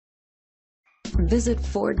Visit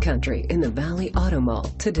Ford Country in the Valley Auto Mall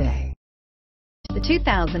today. The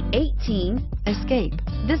 2018 Escape.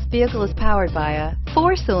 This vehicle is powered by a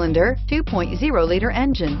 4-cylinder, 2.0-liter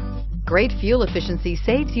engine. Great fuel efficiency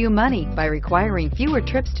saves you money by requiring fewer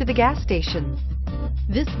trips to the gas station.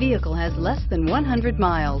 This vehicle has less than 100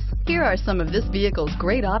 miles. Here are some of this vehicle's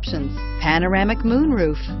great options: panoramic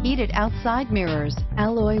moonroof, heated outside mirrors,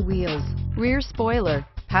 alloy wheels, rear spoiler,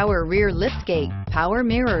 power rear liftgate, power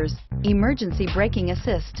mirrors, emergency braking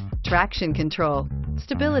assist, traction control,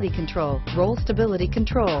 stability control, roll stability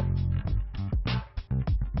control.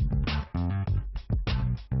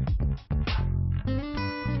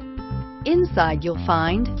 Inside you'll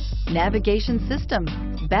find navigation system,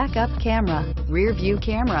 backup camera, rear view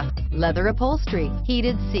camera, leather upholstery,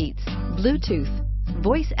 heated seats, Bluetooth,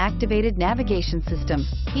 voice activated navigation system,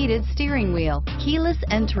 heated steering wheel, keyless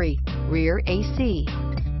entry, rear AC.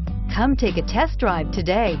 Come take a test drive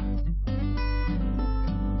today.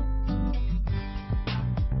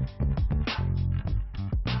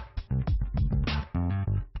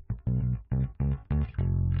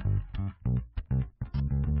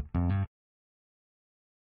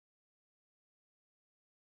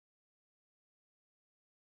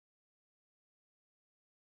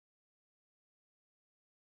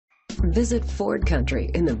 Visit Ford Country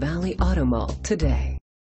in the Valley Auto Mall today.